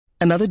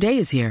Another day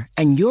is here,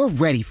 and you're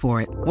ready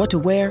for it. What to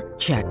wear?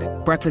 Check.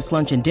 Breakfast,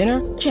 lunch, and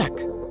dinner? Check.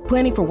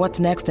 Planning for what's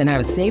next and how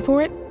to save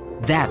for it?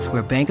 That's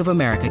where Bank of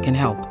America can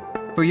help.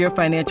 For your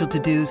financial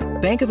to-dos,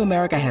 Bank of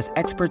America has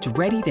experts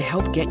ready to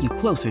help get you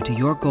closer to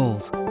your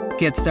goals.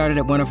 Get started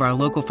at one of our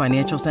local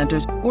financial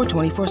centers or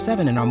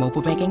 24/7 in our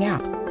mobile banking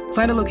app.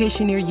 Find a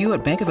location near you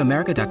at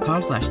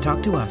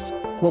bankofamerica.com/talktous.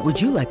 What would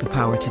you like the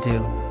power to do?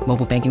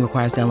 Mobile banking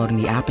requires downloading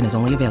the app and is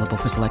only available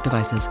for select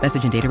devices.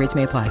 Message and data rates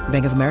may apply.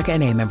 Bank of America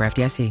N.A., member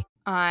FDIC.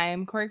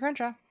 I'm Corey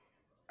Crenshaw.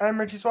 I'm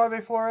Richie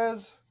Suave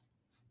Flores.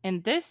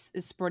 And this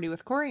is Sporty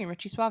with Corey and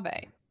Richie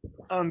Suave.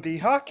 On the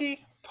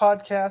Hockey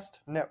Podcast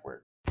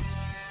Network.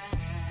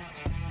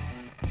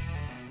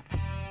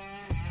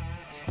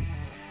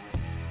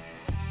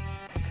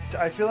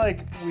 I feel like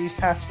we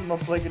have some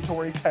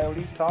obligatory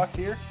Coyotes talk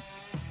here.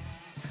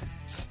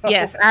 So.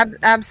 Yes,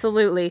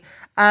 absolutely.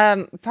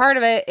 Part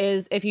of it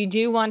is if you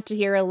do want to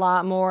hear a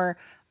lot more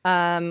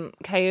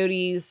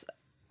Coyotes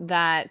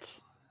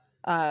that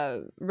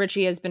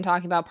Richie has been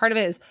talking about, part of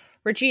it is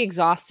Richie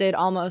exhausted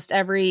almost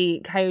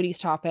every Coyotes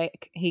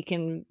topic he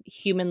can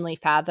humanly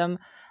fathom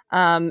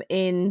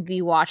in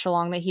the watch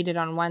along that he did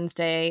on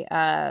Wednesday.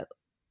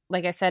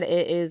 Like I said,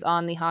 it is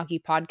on the Hockey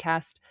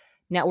Podcast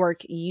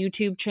Network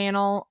YouTube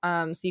channel.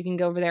 So you can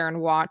go over there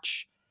and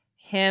watch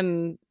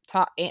him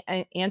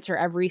answer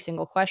every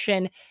single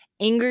question,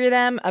 anger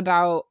them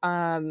about,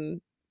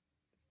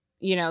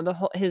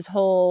 his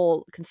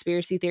whole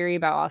conspiracy theory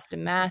about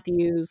Auston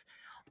Matthews,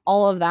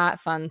 all of that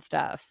fun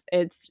stuff.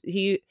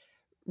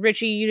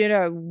 Richie, you did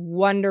a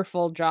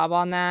wonderful job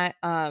on that.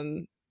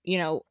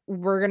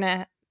 We're going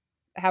to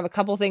have a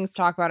couple things to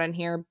talk about in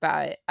here,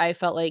 but I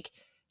felt like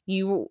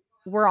you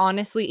were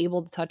honestly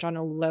able to touch on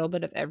a little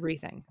bit of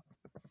everything.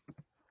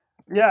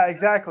 Yeah,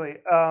 exactly.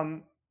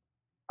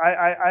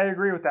 I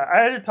agree with that. I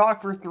had to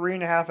talk for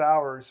 3.5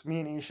 hours, me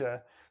and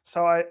Isha.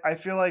 So I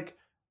feel like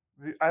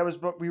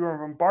we were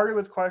bombarded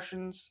with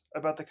questions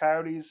about the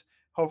Coyotes.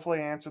 Hopefully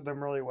I answered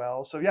them really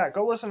well. So yeah,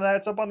 go listen to that.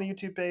 It's up on the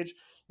YouTube page.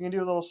 You can do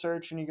a little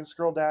search and you can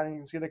scroll down and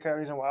you can see the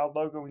Coyotes and Wild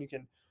logo and you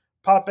can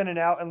pop in and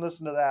out and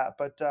listen to that.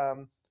 But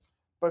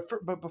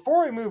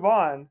before we move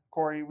on,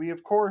 Corey, we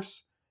of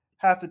course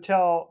have to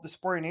tell the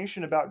Sporting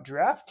Nation about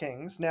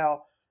DraftKings.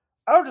 Now,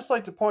 I would just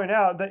like to point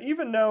out that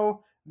even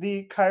though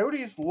the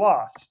Coyotes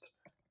lost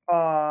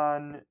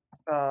on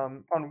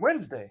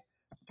Wednesday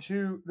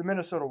to the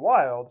Minnesota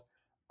Wild,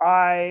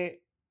 I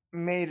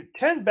made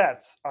 10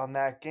 bets on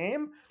that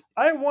game.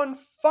 I won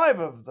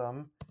 5 of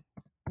them,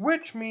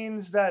 which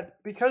means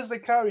that because the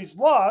Coyotes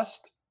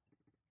lost,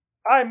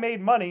 I made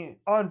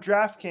money on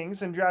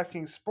DraftKings and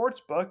DraftKings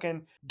Sportsbook.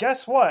 And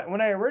guess what? When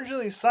I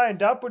originally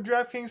signed up with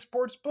DraftKings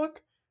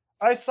Sportsbook,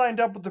 I signed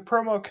up with the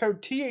promo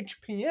code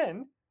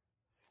THPN.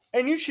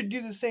 And you should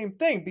do the same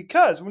thing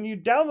because when you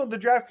download the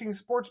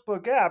DraftKings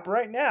Sportsbook app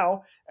right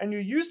now and you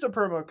use the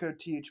promo code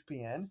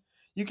THPN,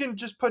 you can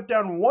just put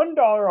down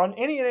 $1 on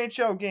any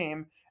NHL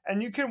game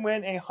and you can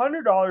win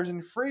 $100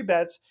 in free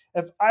bets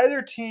if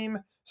either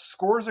team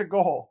scores a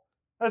goal.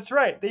 That's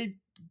right.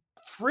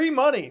 Free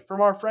money from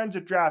our friends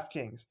at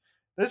DraftKings.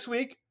 This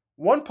week,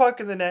 one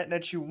puck in the net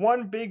nets you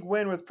one big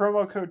win with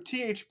promo code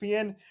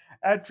THPN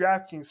at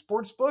DraftKings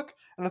Sportsbook,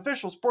 an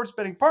official sports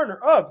betting partner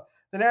of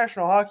the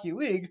National Hockey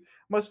League.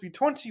 Must be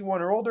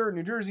 21 or older.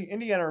 New Jersey,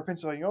 Indiana, or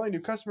Pennsylvania only.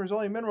 New customers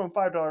only. Minimum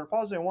 $5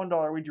 deposit and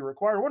 $1 wager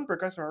required. One per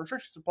customer.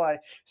 Restrictions apply.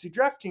 See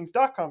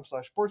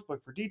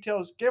DraftKings.com/sportsbook for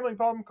details. Gambling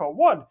problem? Call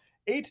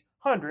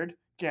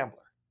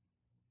 1-800-GAMBLER.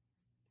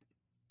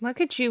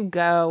 Look at you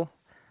go.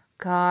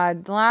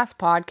 God, the last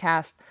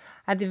podcast,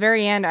 at the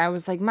very end, I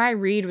was like, my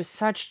read was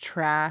such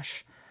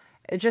trash.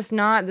 It's just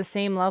not the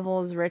same level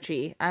as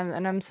Richie.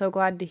 I'm so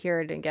glad to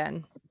hear it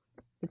again.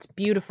 It's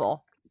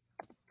beautiful.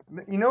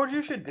 You know what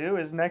you should do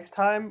is next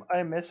time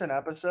I miss an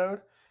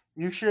episode,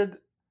 you should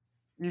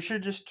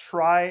just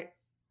try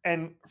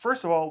and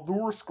first of all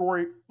lure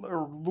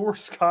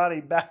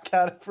Scotty back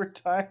out of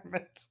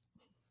retirement.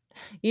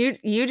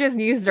 You just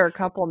used our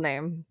couple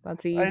name.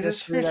 That's I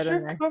just used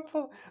your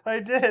couple. I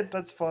did.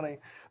 That's funny.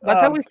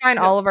 That's how we find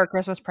all of our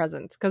Christmas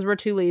presents because we're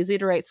too lazy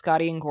to write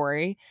Scotty and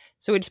Corey,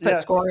 so we just put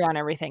Scory on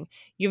everything.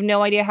 You have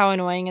no idea how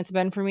annoying it's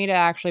been for me to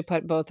actually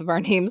put both of our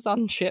names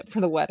on shit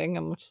for the wedding.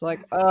 I'm just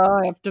like, oh,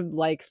 I have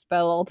to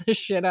spell all this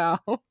shit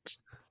out.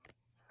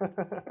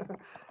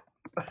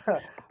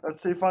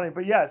 That's too funny.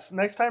 But yes,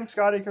 next time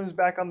Scotty comes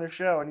back on the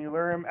show and you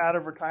lure him out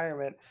of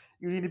retirement,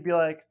 you need to be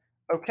like,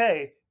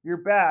 okay, you're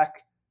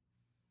back.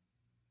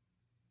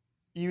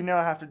 You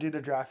now have to do the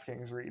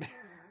DraftKings read.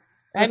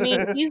 I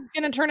mean, he's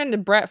going to turn into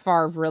Brett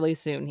Favre really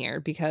soon here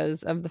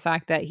because of the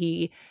fact that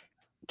he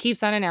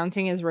keeps on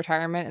announcing his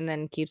retirement and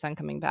then keeps on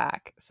coming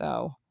back.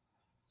 So,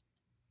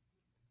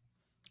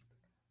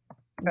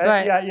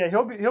 yeah,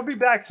 he'll be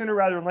back sooner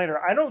rather than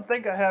later. I don't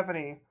think I have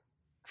any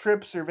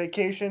trips or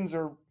vacations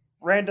or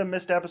random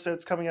missed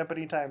episodes coming up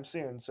anytime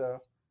soon. So,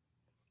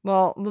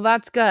 well,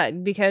 that's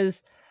good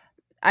because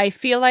I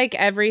feel like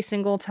every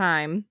single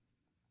time,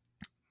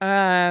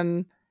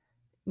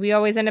 we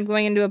always end up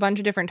going into a bunch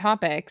of different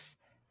topics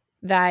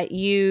that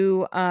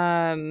you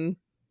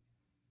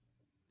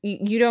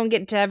you don't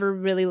get to ever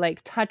really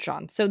like touch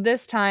on. So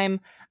this time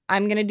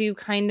I'm going to do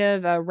kind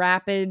of a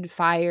rapid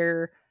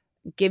fire,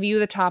 give you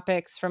the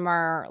topics from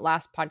our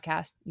last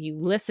podcast. You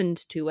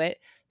listened to it.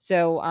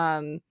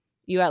 So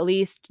you at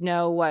least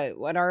know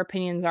what our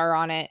opinions are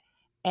on it,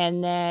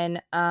 and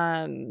then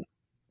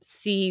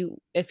see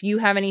if you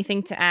have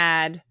anything to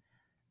add,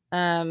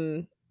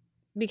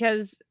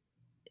 because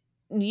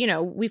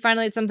we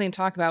finally had something to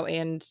talk about,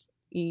 and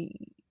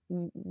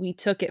we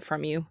took it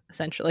from you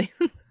essentially.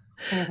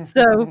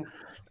 So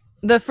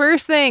the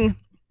first thing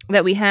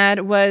that we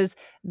had was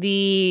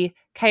the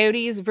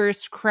Coyotes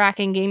versus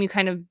Kraken game. You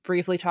kind of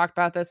briefly talked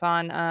about this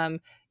on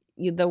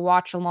the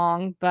watch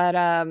along, but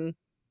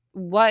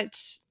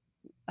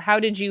how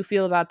did you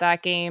feel about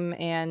that game,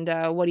 and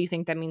what do you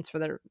think that means for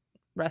the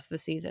rest of the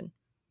season?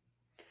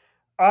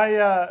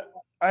 I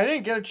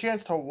didn't get a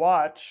chance to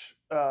watch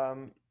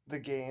the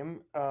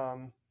game.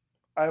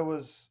 I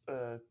was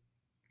at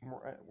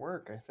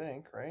work, I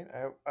think, right?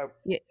 I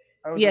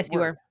was Yes, at you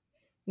work. were.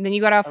 And then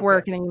you got off Okay.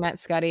 work, and then you met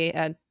Scotty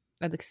at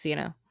the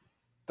casino.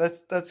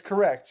 That's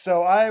correct.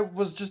 So I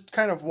was just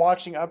kind of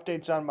watching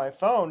updates on my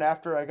phone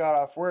after I got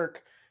off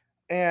work,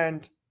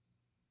 and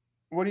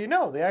what do you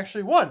know? They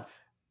actually won.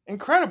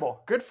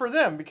 Incredible. Good for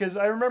them, because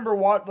I remember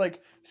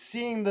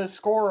seeing the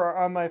score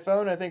on my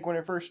phone, I think when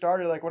it first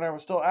started, like when I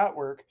was still at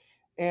work,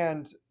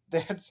 and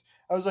I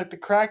was like, the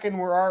Kraken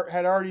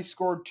had already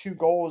scored 2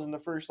 goals in the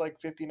first like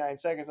 59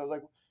 seconds. I was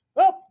like,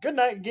 well, good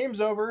night, game's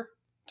over.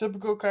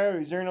 Typical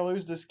Coyotes, they're going to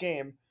lose this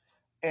game.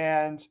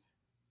 And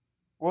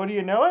what do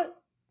you know it?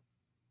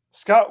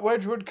 Scott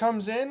Wedgwood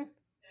comes in,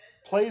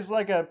 plays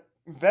like a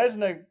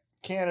Vezina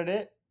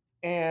candidate,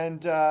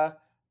 and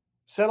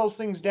settles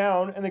things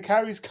down, and the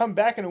Coyotes come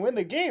back and win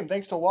the game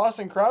thanks to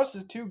Lawson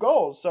Krause's 2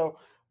 goals. So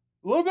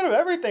a little bit of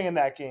everything in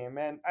that game.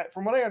 And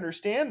from what I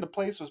understand, the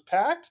place was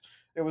packed.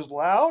 It was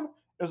loud.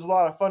 It was a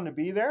lot of fun to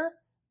be there.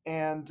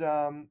 And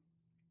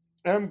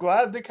I'm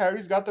glad the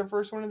Coyotes got their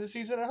first win of the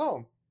season at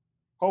home.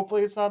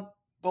 Hopefully it's not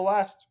the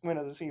last win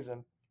of the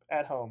season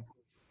at home.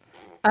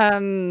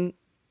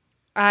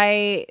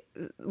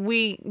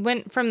 We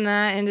went from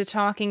that into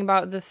talking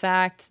about the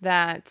fact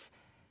that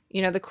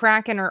the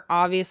Kraken are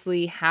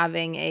obviously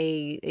having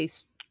a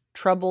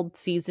troubled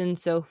season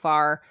so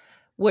far,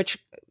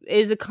 which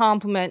is a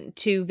compliment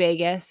to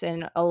Vegas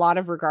in a lot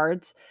of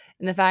regards,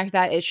 and the fact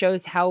that it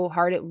shows how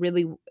hard it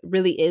really,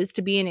 really is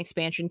to be an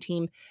expansion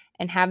team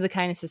and have the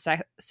kind of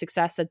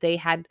success that they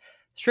had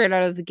straight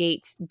out of the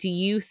gates. Do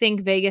you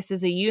think Vegas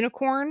is a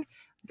unicorn,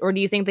 or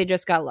do you think they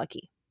just got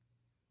lucky?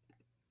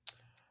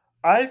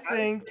 I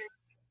think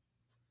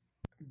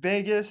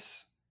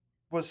Vegas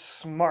was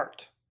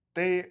smart.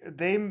 They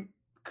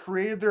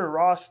created their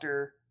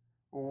roster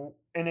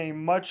in a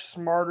much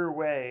smarter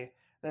way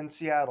than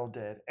Seattle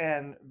did,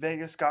 and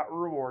Vegas got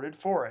rewarded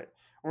for it.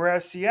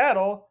 Whereas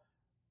Seattle,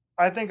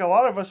 I think a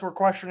lot of us were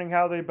questioning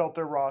how they built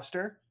their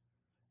roster,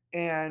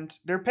 and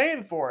they're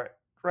paying for it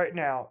right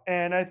now.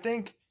 And I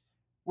think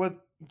what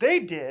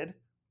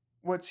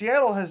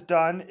Seattle has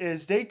done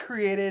is they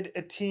created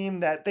a team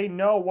that they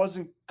know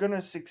wasn't going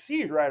to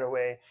succeed right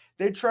away.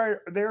 They're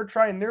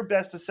trying their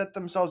best to set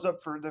themselves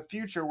up for the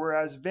future,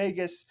 whereas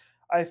Vegas,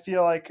 I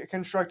feel like,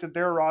 constructed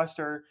their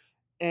roster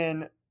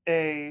in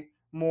a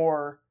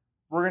more,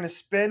 we're going to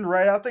spend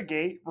right out the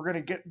gate, we're going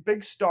to get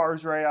big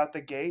stars right out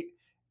the gate,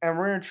 and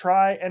we're going to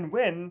try and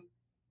win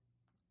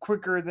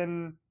quicker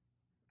than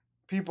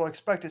people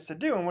expect us to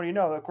do. And what do you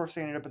know? Of course,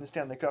 they ended up in the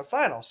Stanley Cup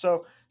final.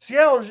 So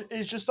Seattle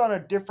is just on a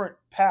different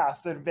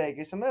path than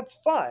Vegas, and that's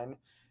fine.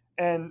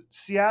 And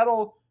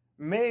Seattle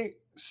may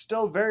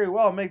still very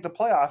well make the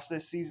playoffs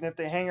this season if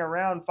they hang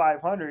around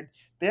 500.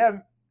 They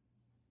haven't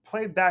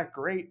played that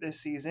great this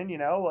season,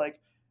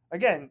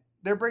 again,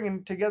 they're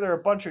bringing together a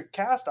bunch of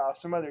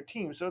cast-offs from other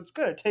teams, so it's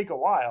going to take a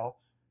while,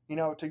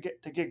 to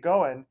get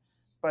going.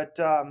 But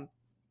I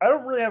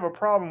don't really have a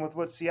problem with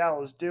what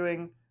Seattle is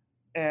doing,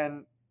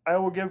 and I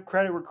will give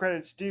credit where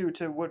credit's due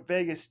to what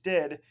Vegas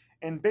did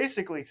in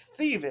basically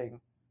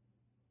thieving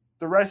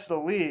the rest of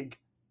the league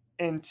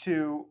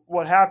into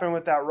what happened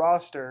with that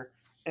roster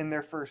in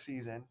their first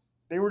season.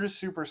 They were just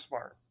super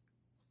smart.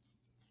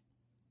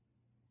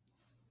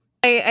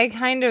 I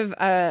kind of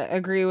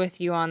agree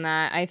with you on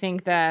that. I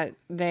think that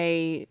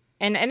they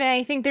and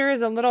I think there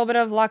is a little bit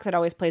of luck that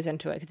always plays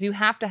into it, because you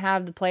have to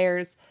have the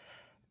players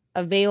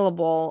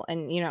available,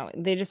 and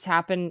they just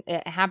happened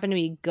to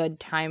be good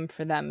time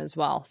for them as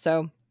well.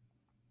 So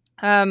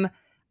I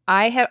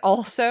had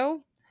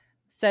also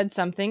said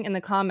something in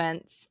the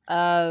comments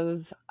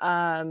of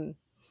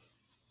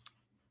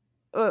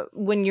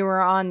when you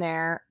were on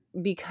there,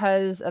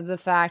 because of the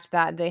fact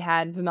that they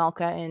had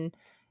Vejmelka in,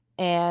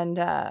 and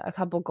a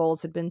couple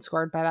goals had been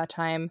scored by that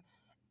time.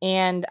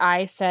 And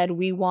I said,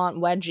 we want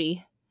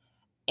Wedgie.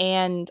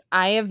 And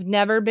I have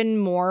never been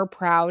more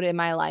proud in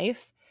my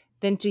life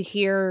than to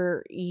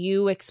hear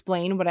you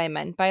explain what I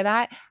meant by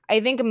that.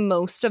 I think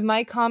most of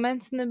my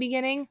comments in the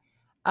beginning,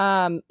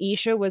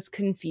 Isha was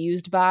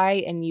confused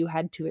by, and you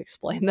had to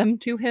explain them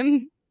to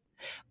him.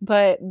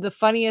 But the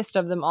funniest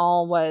of them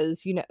all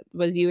was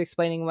you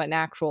explaining what an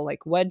actual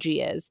like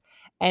wedgie is,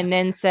 and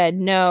then said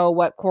no,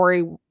 what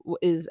Corey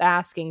is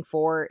asking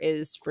for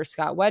is for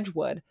Scott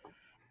Wedgwood,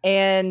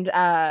 and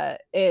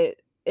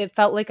it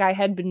felt like I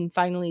had been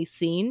finally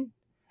seen,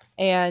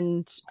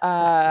 and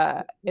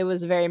it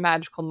was a very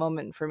magical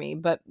moment for me.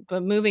 But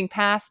moving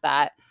past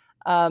that,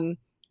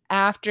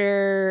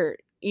 after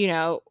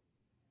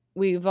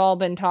we've all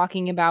been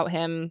talking about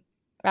him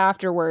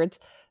afterwards,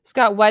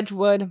 Scott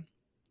Wedgwood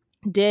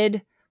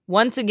did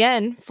once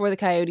again for the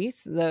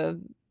Coyotes. The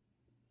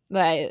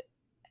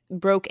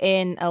broke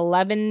an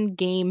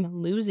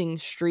 11-game losing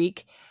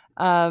streak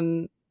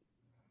in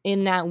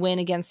that win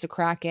against the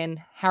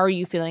Kraken. How are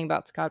you feeling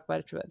about Scott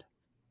Wedgwood?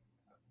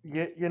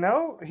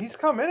 He's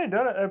come in and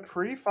done a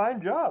pretty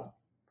fine job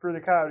for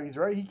the Coyotes,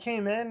 right? He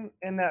came in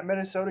that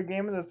Minnesota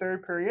game in the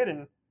third period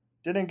and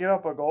didn't give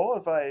up a goal,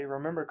 if I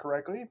remember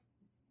correctly.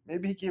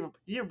 Maybe he gave up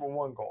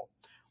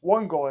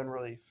one goal in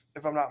relief,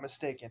 if I'm not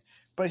mistaken.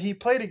 But he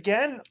played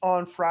again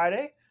on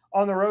Friday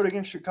on the road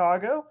against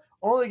Chicago,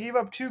 only gave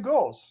up 2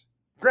 goals.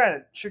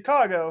 Granted,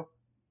 Chicago,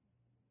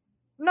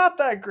 not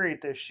that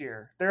great this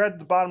year. They're at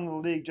the bottom of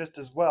the league just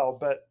as well,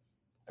 but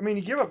I mean,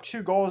 you give up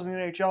 2 goals in the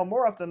NHL,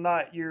 more often than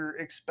not, you're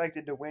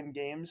expected to win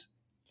games.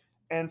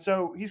 And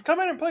so he's come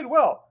in and played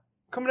well,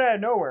 coming out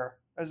of nowhere,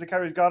 as the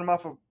Coyotes got him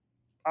off of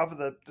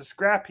the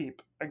scrap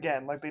heap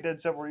again, like they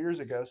did several years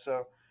ago.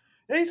 So,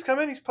 yeah, he's come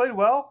in, he's played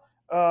well.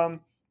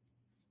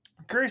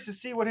 Curious to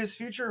see what his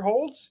future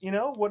holds,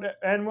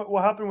 what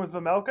will happen with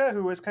Vejmelka,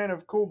 who has kind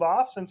of cooled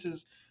off since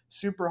his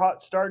super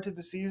hot start to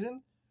the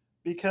season,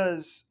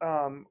 because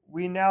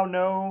we now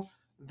know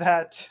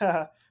that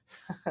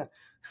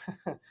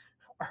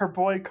our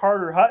boy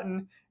Carter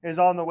Hutton is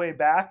on the way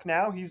back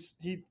now. He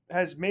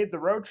has made the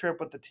road trip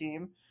with the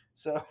team,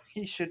 so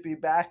he should be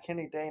back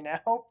any day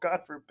now.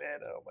 God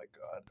forbid. Oh my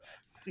God.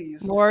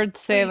 Please. Lord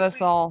save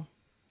us all.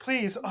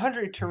 Please,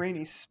 Andre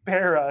Torini,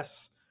 spare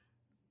us.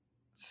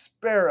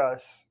 Spare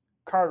us,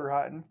 Carter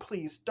Hutton.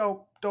 Please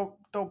don't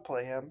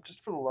play him,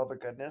 just for the love of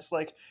goodness.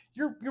 Like,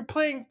 you're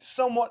playing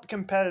somewhat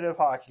competitive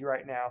hockey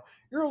right now.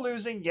 You're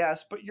losing,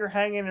 yes, but you're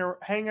hanging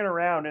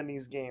around in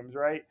these games,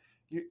 right?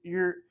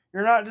 You're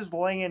not just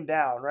laying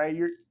down, right?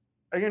 You're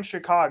against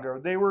Chicago.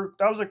 That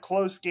was a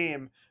close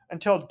game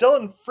until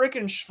Dylan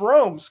freaking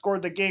Strome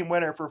scored the game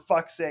winner, for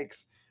fuck's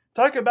sakes.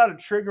 Talk about a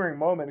triggering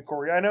moment,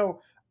 Corey. I know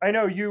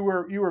you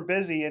were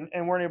busy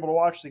and weren't able to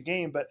watch the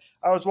game, but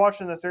I was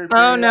watching the third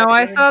period. Oh no,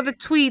 I saw the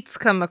tweets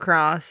come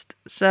across,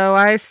 so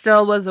I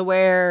still was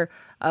aware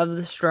of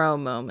the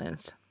Strome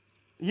moment.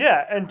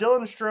 Yeah, and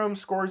Dylan Strome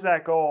scores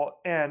that goal,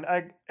 and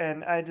I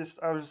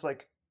was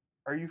like,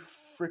 are you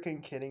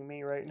freaking kidding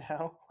me right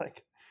now?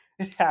 Like,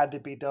 it had to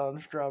be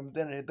Dylan Strome.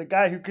 Then the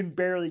guy who can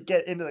barely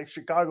get into the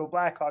Chicago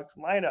Blackhawks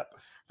lineup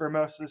for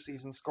most of the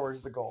season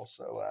scores the goal.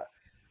 So,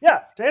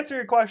 yeah, to answer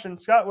your question,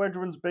 Scott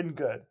Wedgwood's been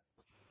good.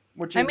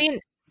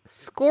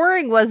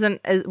 Scoring wasn't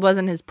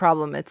his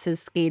problem. It's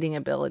his skating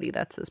ability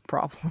that's his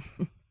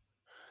problem.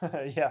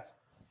 Yeah.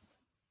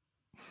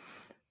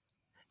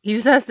 He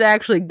just has to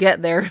actually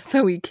get there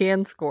so he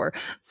can score.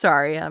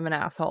 Sorry, I'm an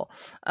asshole.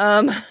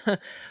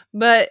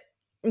 But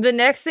the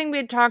next thing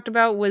we talked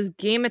about was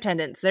game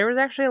attendance. There was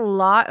actually a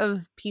lot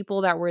of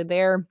people that were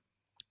there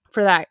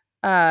for that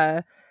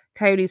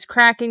Coyotes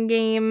Kraken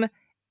game.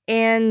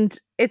 And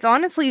it's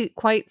honestly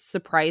quite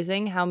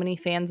surprising how many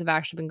fans have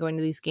actually been going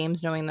to these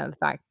games, knowing that the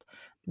fact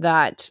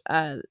that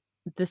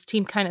this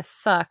team kind of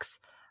sucks.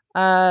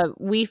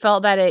 We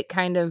felt that it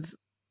kind of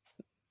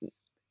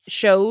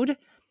showed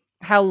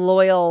how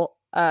loyal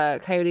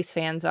Coyotes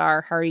fans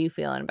are. How are you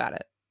feeling about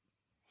it?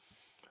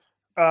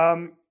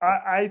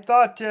 I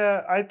thought,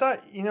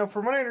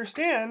 from what I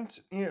understand,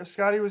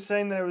 Scotty was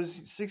saying that it was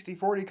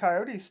 60-40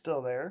 Coyotes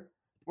still there,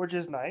 which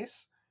is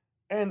nice.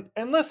 And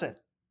listen,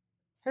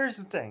 here's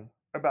the thing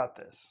about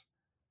this.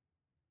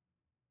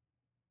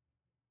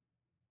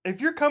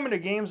 If you're coming to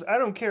games, I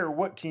don't care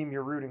what team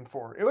you're rooting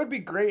for. It would be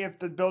great if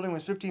the building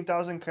was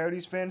 15,000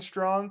 Coyotes fans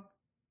strong.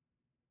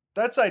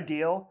 That's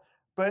ideal.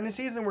 But in a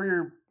season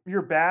where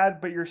you're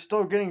bad, but you're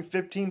still getting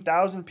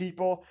 15,000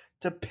 people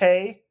to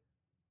pay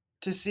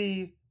to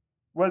see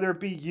whether it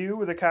be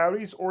you, the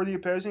Coyotes, or the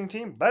opposing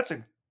team, that's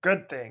a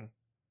good thing.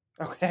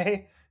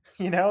 Okay?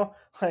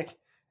 Like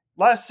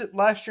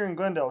last year in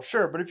Glendale,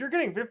 sure. But if you're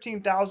getting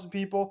 15,000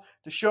 people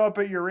to show up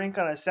at your rink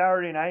on a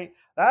Saturday night,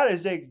 that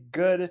is a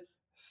good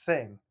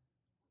thing.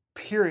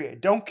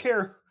 Period. Don't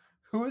care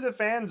who the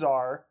fans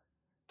are.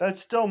 That's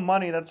still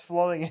money that's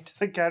flowing into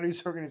the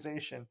Coyotes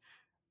organization.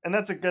 And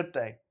that's a good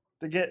thing.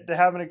 To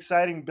have an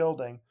exciting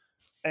building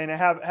and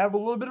have a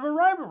little bit of a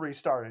rivalry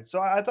started. So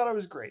I thought it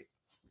was great.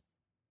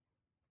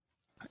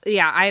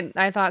 Yeah,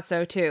 I thought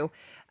so too.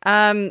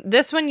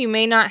 This one you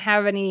may not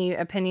have any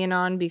opinion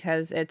on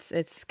because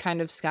it's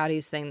kind of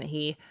Scotty's thing that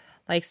he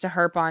likes to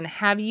harp on.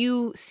 Have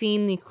you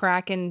seen the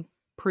Kraken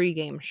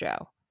pregame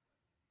show?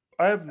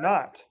 I have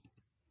not.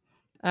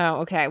 Oh,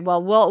 okay.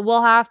 Well,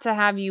 we'll have to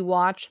have you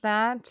watch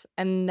that,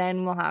 and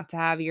then we'll have to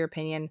have your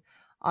opinion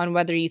on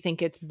whether you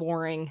think it's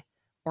boring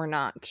or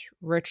not.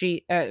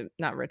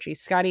 Not Richie.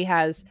 Scotty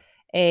has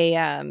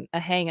a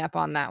hang up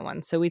on that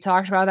one. So we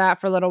talked about that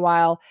for a little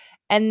while.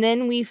 And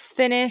then we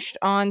finished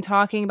on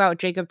talking about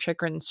Jakob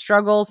Chychrun's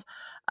struggles.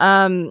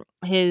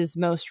 His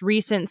most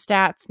recent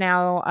stats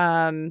now,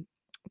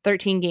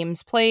 13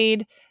 games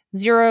played,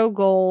 0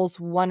 goals,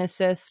 1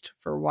 assist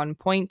for 1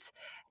 point.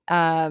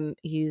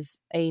 He's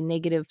a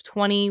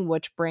 -20,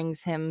 which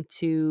brings him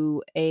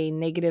to a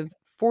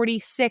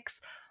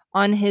 -46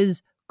 on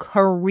his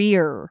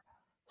career.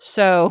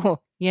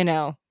 So,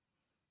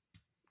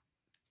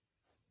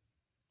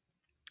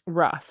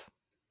 rough.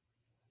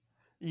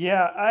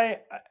 Yeah,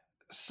 I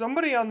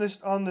somebody on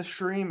the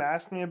stream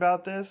asked me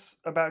about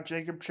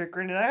Jakob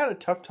Chychrun, and I had a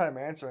tough time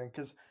answering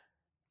because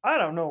I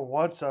don't know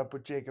what's up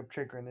with Jakob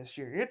Chychrun this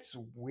year. It's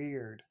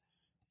weird.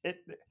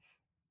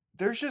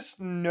 There's just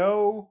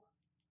no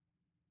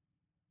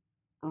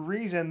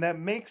reason that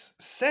makes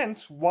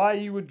sense why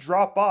you would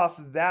drop off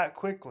that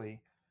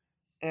quickly.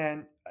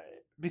 And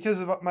because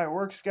of my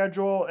work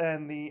schedule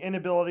and the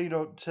inability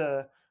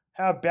to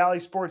have Bally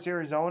Sports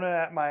Arizona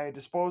at my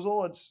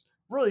disposal, it's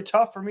really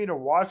tough for me to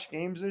watch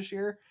games this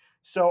year.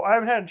 So I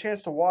haven't had a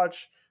chance to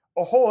watch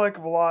a whole heck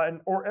of a lot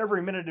or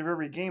every minute of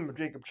every game of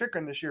Jakob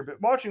Chychrun this year.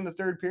 But watching the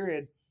third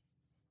period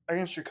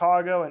against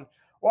Chicago and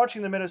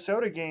watching the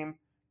Minnesota game,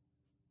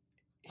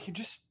 he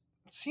just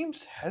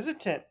seems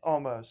hesitant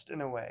almost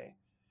in a way.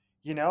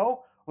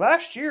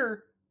 Last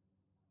year,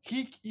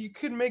 you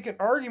could make an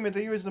argument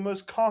that he was the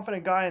most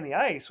confident guy on the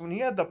ice. When he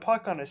had the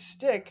puck on his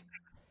stick,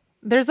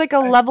 there's like a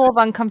level of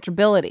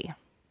uncomfortability.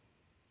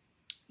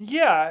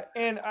 Yeah,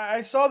 and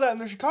I saw that in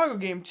the Chicago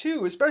game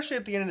too, especially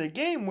at the end of the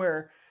game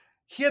where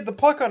he had the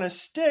puck on his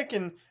stick,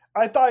 and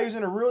I thought he was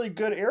in a really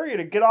good area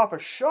to get off a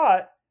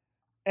shot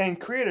and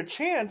create a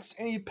chance,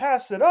 and he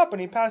passed it up,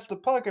 and he passed the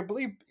puck, I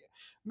believe,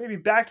 maybe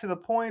back to the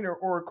point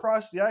or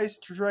across the ice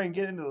to try and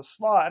get into the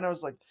slot, and I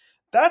was like,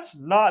 that's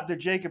not the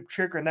Jakob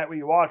Chychrun that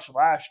we watched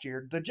last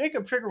year. The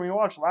Jakob Chychrun we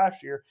watched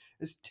last year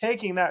is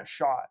taking that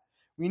shot.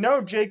 We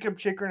know Jakob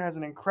Chychrun has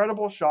an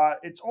incredible shot.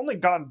 It's only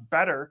gotten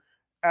better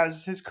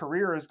as his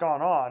career has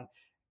gone on.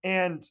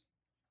 And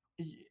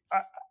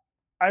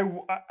I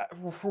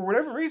for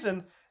whatever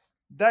reason,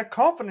 that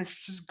confidence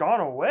just gone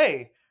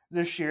away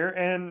this year.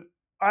 And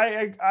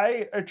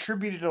I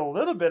attributed a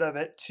little bit of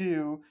it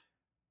to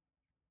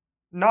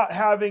not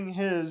having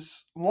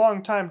his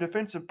longtime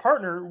defensive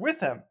partner with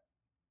him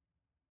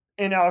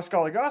in Alex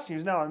Goligoski,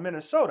 who's now in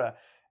Minnesota.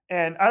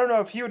 And I don't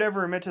know if he would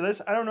ever admit to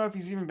this. I don't know if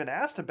he's even been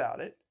asked about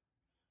it.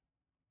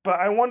 But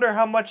I wonder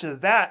how much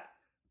of that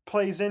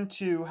plays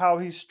into how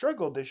he's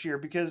struggled this year,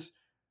 because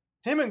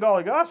him and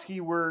Goligoski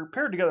were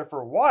paired together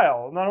for a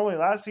while, not only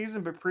last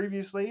season, but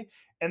previously.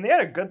 And they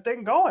had a good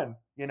thing going,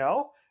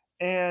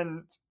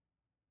 And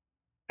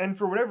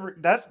for whatever,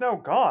 that's now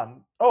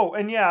gone. Oh,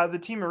 and yeah, the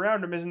team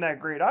around him isn't that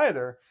great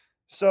either.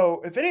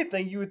 So if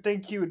anything, you would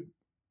think he would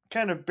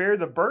kind of bear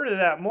the burden of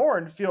that more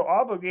and feel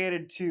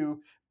obligated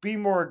to be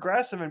more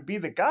aggressive and be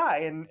the guy.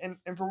 And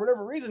for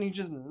whatever reason, he's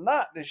just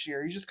not this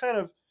year. He's just kind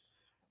of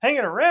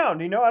hanging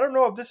around. I don't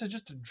know if this is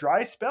just a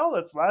dry spell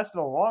that's lasted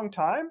a long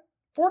time.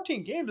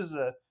 14 games is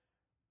a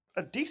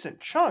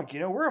decent chunk.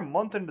 We're a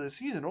month into the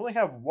season. We only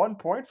have 1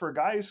 point for a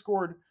guy who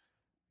scored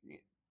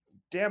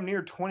damn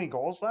near 20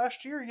 goals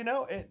last year.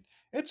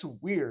 It's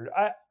weird.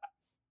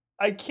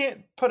 I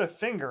can't put a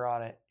finger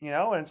on it,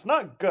 and it's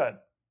not good,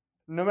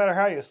 no matter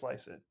how you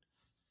slice it.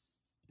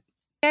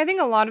 I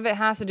think a lot of it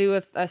has to do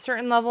with a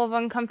certain level of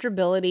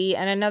uncomfortability,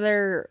 and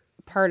another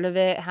part of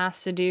it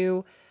has to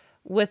do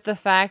with the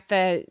fact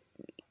that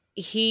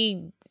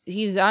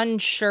he's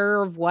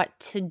unsure of what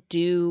to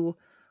do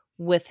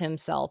with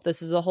himself.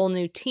 This is a whole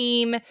new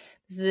team.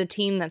 This is a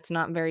team that's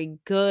not very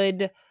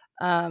good.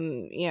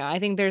 I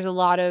think there's a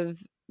lot of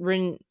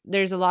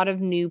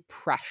new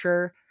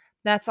pressure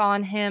that's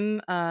on him.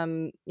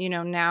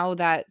 Now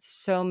that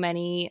so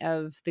many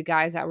of the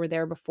guys that were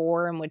there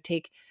before and would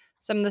take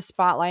some of the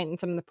spotlight and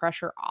some of the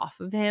pressure off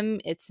of him,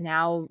 it's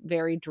now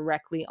very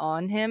directly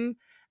on him.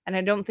 And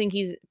I don't think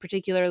he's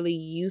particularly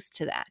used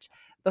to that.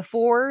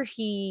 Before,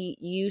 he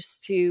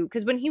used to,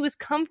 because when he was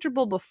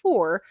comfortable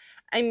before,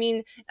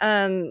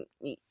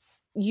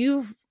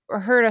 you've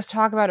heard us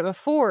talk about it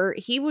before,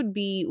 he would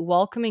be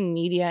welcoming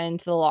media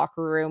into the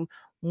locker room,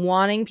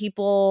 wanting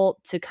people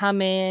to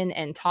come in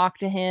and talk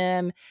to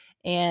him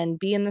and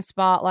be in the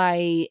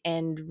spotlight,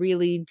 and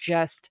really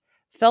just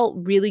felt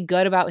really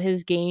good about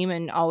his game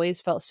and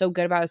always felt so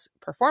good about his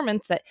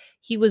performance that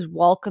he was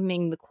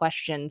welcoming the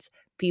questions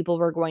people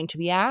were going to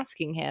be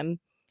asking him.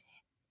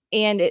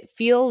 And it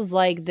feels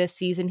like this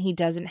season he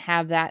doesn't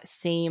have that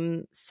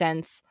same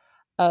sense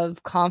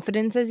of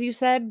confidence, as you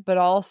said, but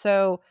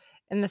also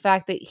in the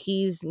fact that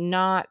he's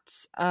not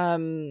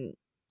being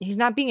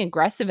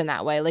aggressive in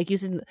that way. Like you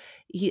said,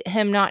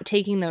 him not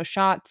taking those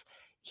shots,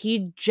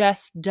 he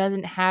just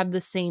doesn't have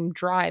the same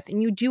drive.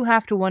 And you do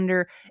have to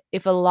wonder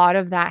if a lot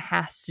of that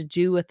has to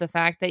do with the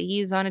fact that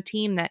he's on a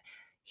team that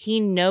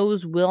he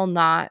knows will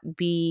not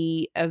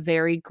be a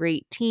very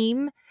great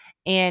team.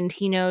 and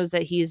he knows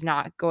that he's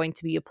not going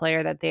to be a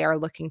player that they are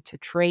looking to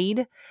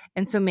trade.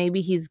 And so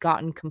maybe he's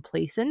gotten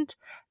complacent.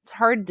 It's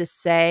hard to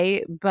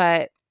say,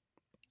 but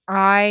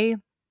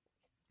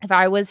if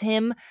I was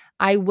him,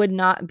 I would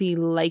not be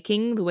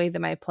liking the way that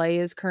my play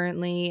is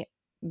currently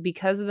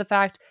because of the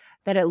fact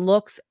that it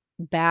looks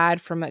bad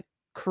from a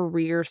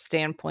career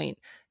standpoint.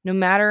 No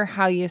matter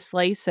how you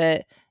slice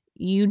it,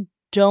 you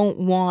don't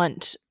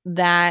want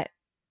that.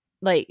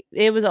 Like,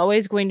 it was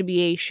always going to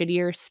be a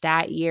shittier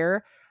stat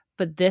year,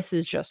 but this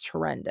is just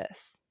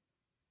horrendous.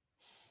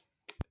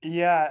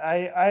 Yeah,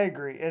 I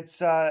agree.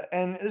 It's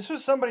and this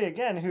was somebody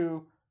again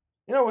who,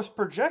 was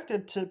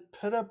projected to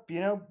put up,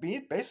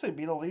 basically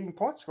be the leading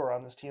point scorer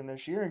on this team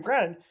this year. And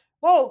granted,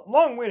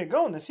 long way to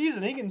go in the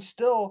season. He can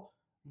still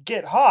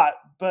get hot,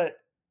 but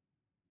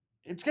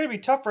it's going to be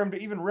tough for him to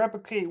even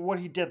replicate what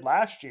he did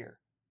last year.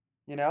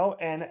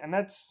 And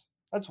that's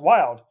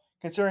wild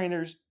considering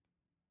there's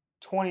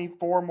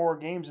 24 more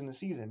games in the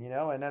season,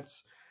 and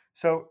that's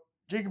so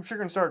Jacob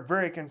Chikrin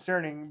very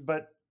concerning.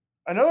 But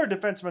another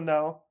defenseman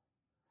though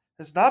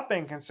has not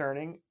been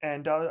concerning,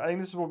 and I think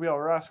this will be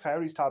our last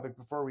Coyotes topic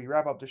before we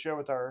wrap up the show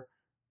with our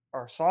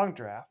song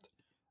draft.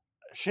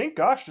 Shane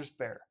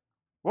Gostisbehere,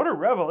 what a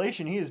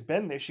revelation he has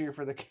been this year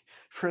for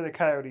the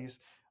Coyotes.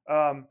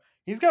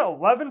 He's got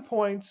 11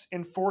 points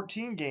in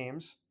 14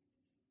 games.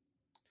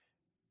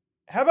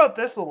 How about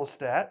this little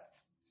stat?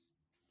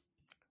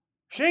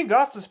 Shane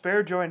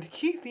Gostisbehere joined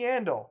Keith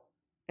Yandle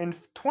in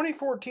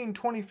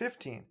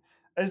 2014-2015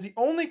 as the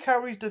only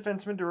Coyotes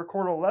defenseman to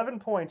record 11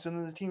 points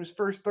in the team's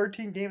first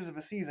 13 games of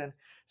a season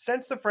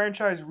since the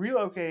franchise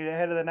relocated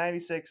ahead of the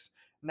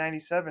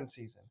 96-97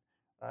 season.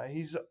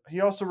 He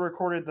also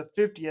recorded the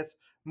 50th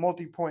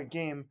multi-point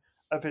game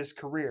of his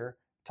career,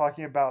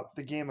 talking about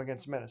the game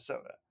against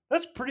Minnesota.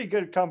 That's pretty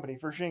good company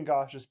for Shane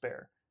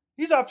Gostisbehere.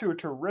 He's off to a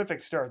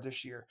terrific start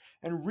this year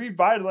and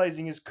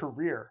revitalizing his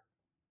career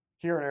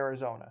here in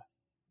Arizona.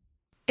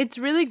 It's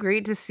really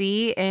great to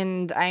see,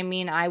 and I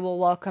mean, I will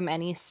welcome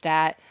any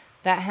stat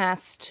that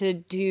has to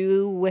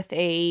do with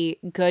a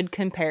good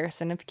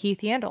comparison of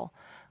Keith Yandle,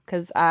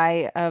 because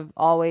I have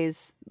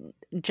always,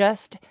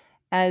 just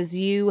as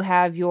you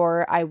have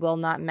your I will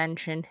not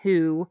mention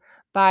who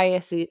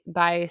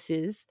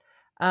biases,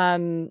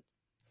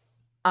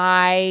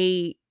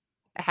 I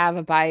have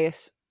a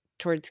bias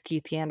towards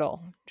Keith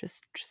Yandle,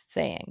 just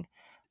saying.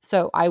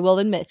 So I will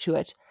admit to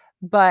it.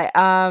 But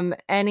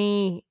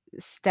any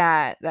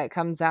stat that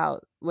comes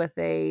out with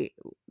the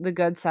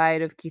good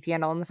side of Keith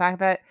Yandle and the fact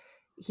that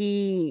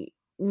he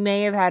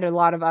may have had a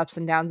lot of ups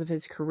and downs of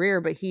his career,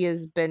 but he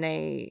has been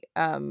a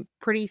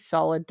pretty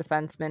solid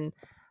defenseman,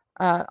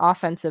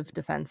 offensive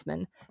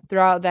defenseman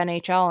throughout the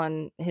NHL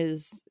and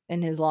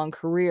in his long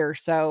career.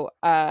 So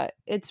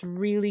it's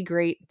really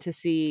great to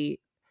see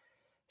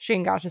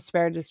Shane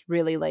Gostisbehere just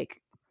really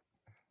like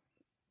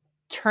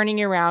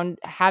turning around,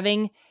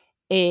 having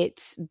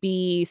it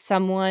be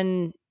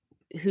someone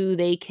who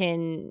they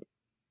can,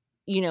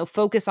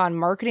 focus on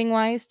marketing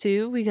wise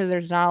too, because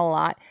there's not a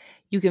lot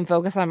you can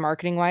focus on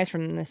marketing wise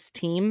from this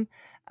team.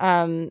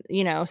 So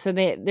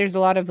there's a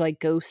lot of like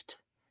ghost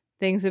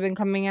things that have been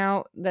coming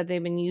out that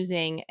they've been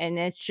using, and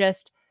it's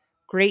just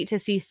great to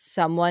see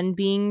someone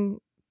being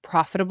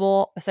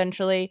profitable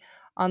essentially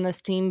on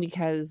this team,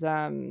 because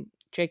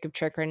Jacob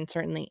Chikrin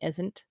certainly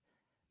isn't.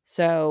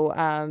 So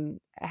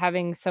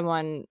having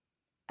someone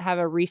have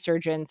a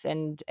resurgence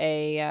and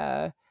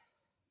a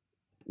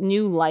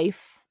new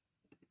life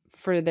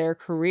for their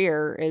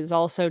career is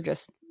also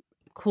just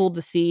cool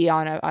to see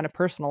on a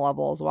personal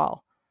level as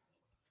well.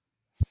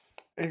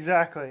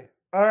 Exactly.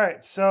 All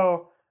right,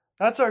 so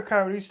that's our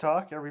Coyotes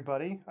talk,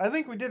 everybody. I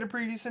think we did a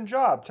pretty decent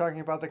job talking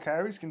about the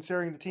Coyotes,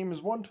 considering the team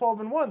is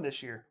 1-12-1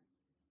 this year.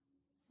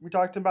 We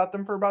talked about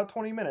them for about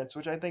 20 minutes,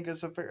 which I think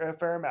is a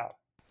fair amount.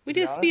 We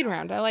did a speed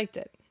round. I liked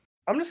it.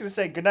 I'm just going to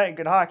say good night and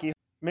good hockey.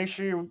 Make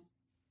sure you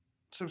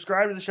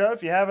subscribe to the show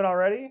if you haven't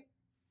already.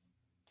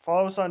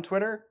 Follow us on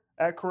Twitter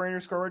at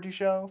Corey_Richie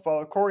Show.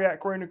 Follow Corey at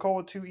Corey Nicole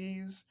with 2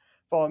 E's.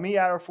 Follow me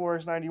at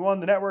Flores91,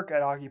 the network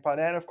at HockeyPod,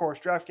 and of course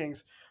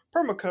DraftKings,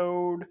 promo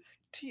code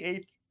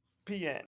THPN.